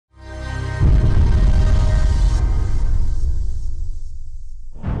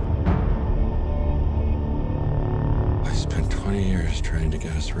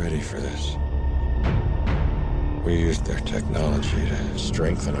get us ready for this. We used their technology to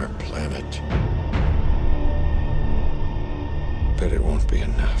strengthen our planet. But it won't be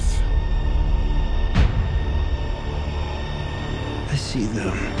enough. I see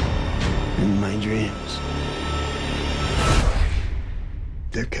them in my dreams.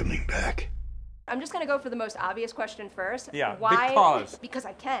 They're coming back. I'm just gonna go for the most obvious question first. Yeah, why? Because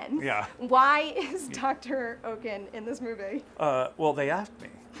I can. Yeah. Why is Dr. Okun in this movie? Well, they asked me.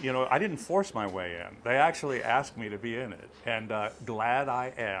 You know, I didn't force my way in. They actually asked me to be in it, and glad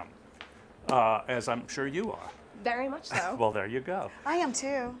I am, as I'm sure you are. Very much so. Well, there you go. I am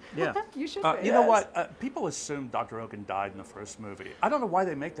too. Yeah. You should be. You know what? People assume Dr. Okun died in the first movie. I don't know why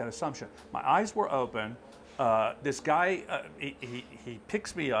they make that assumption. My eyes were open. This guy, he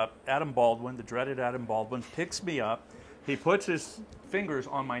picks me up, Adam Baldwin, the dreaded Adam Baldwin, picks me up. He puts his fingers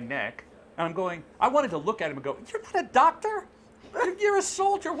on my neck, and I'm going, I wanted to look at him and go, you're not a doctor? You're a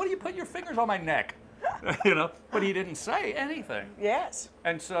soldier. What do you put your fingers on my neck? You know, but he didn't say anything. Yes.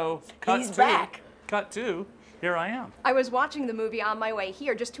 And so, He's back. Cut two, here I am. I was watching the movie on my way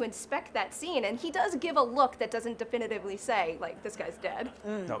here just to inspect that scene, and he does give a look that doesn't definitively say, like, this guy's dead.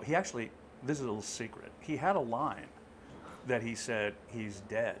 No, he actually, this is a little secret. He had a line that he said, he's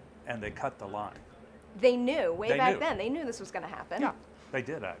dead, and they cut the line. They knew, way back knew. then, they knew this was gonna happen. Yeah, they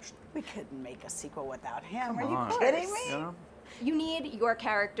did actually. We couldn't make a sequel without him. Come Are on. you kidding me? You know? You need your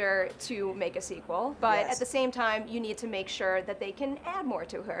character to make a sequel, but Yes. at the same time, you need to make sure that they can add more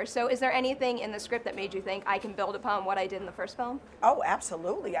to her. So is there anything in the script that made you think I can build upon what I did in the first film? Oh,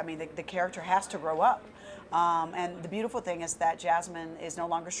 absolutely. I mean, the character has to grow up. And the beautiful thing is that Jasmine is no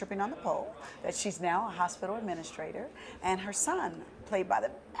longer stripping on the pole, that she's now a hospital administrator, and her son, played by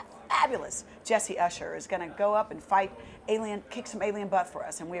the fabulous Jesse Usher, is going to go up and fight kick some alien butt for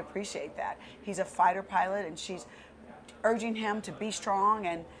us, and we appreciate that. He's a fighter pilot, and she's urging him to be strong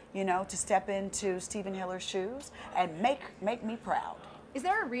and, you know, to step into Stephen Hiller's shoes and make me proud. Is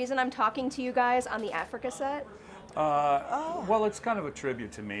there a reason I'm talking to you guys on the Africa set? Well, it's kind of a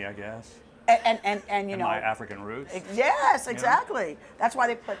tribute to me, I guess. And you know, my African roots. Yes, exactly. That's why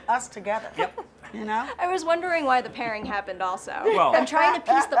they put us together. Yep. You know? I was wondering why the pairing happened also. Well, I'm trying to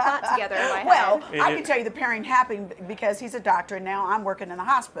piece the plot together in my Well, head. I can tell you the pairing happened because he's a doctor and now I'm working in the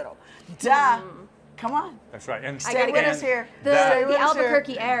hospital. Duh. Come on. That's right. And Stay with us here. The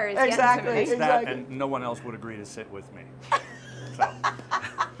Albuquerque air is Exactly. getting to me. that, and no one else would agree to sit with me. So.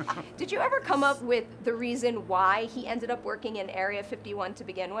 Did you ever come up with the reason why he ended up working in Area 51 to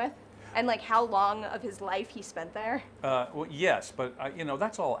begin with? And like how long of his life he spent there? Well, yes, but you know,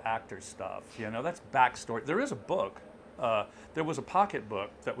 that's all actor stuff. You know, that's backstory. There is a book. There was a pocket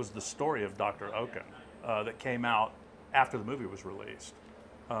book that was the story of Dr. Okun that came out after the movie was released.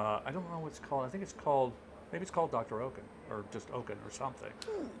 I don't know what it's called. I think it's called, maybe it's called Dr. Okun or just Okun or something.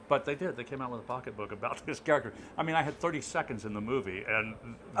 But they did. They came out with a pocketbook about this character. I mean, I had 30 seconds in the movie, and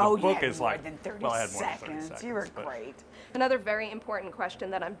the book is like, well, I had more than 30 seconds. You were but- great. Another very important question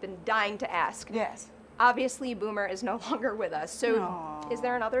that I've been dying to ask. Yes. Obviously, Boomer is no longer with us. So, Aww. is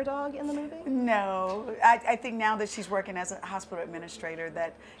there another dog in the movie? No, I think now that she's working as a hospital administrator,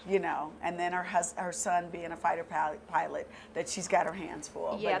 that you know, and then her son being a fighter pilot, that she's got her hands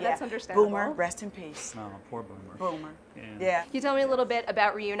full. Yeah, But that's understandable. Boomer, rest in peace. No, poor Boomer. Boomer. Yeah. Can you tell me a little bit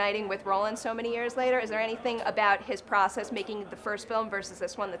about reuniting with Roland so many years later? Is there anything about his process making the first film versus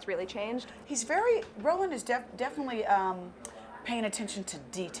this one that's really changed? Roland is definitely paying attention to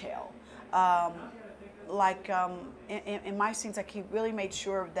detail. In my scenes, like he really made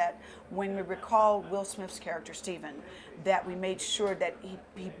sure that when we recall Will Smith's character, Stephen, that we made sure that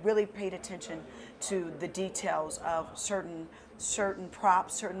he really paid attention to the details of certain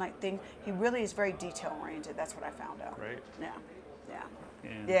props, certain like things. He really is very detail oriented. That's what I found out. Great.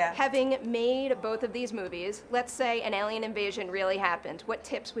 Yeah. Having made both of these movies, let's say an alien invasion really happened. What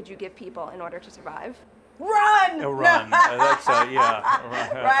tips would you give people in order to survive? Run! Run. That's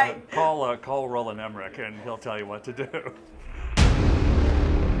yeah. Right. Call Roland Emmerich, and he'll tell you what to do.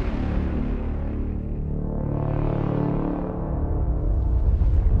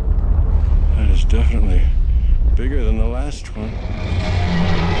 That is definitely bigger than the last one.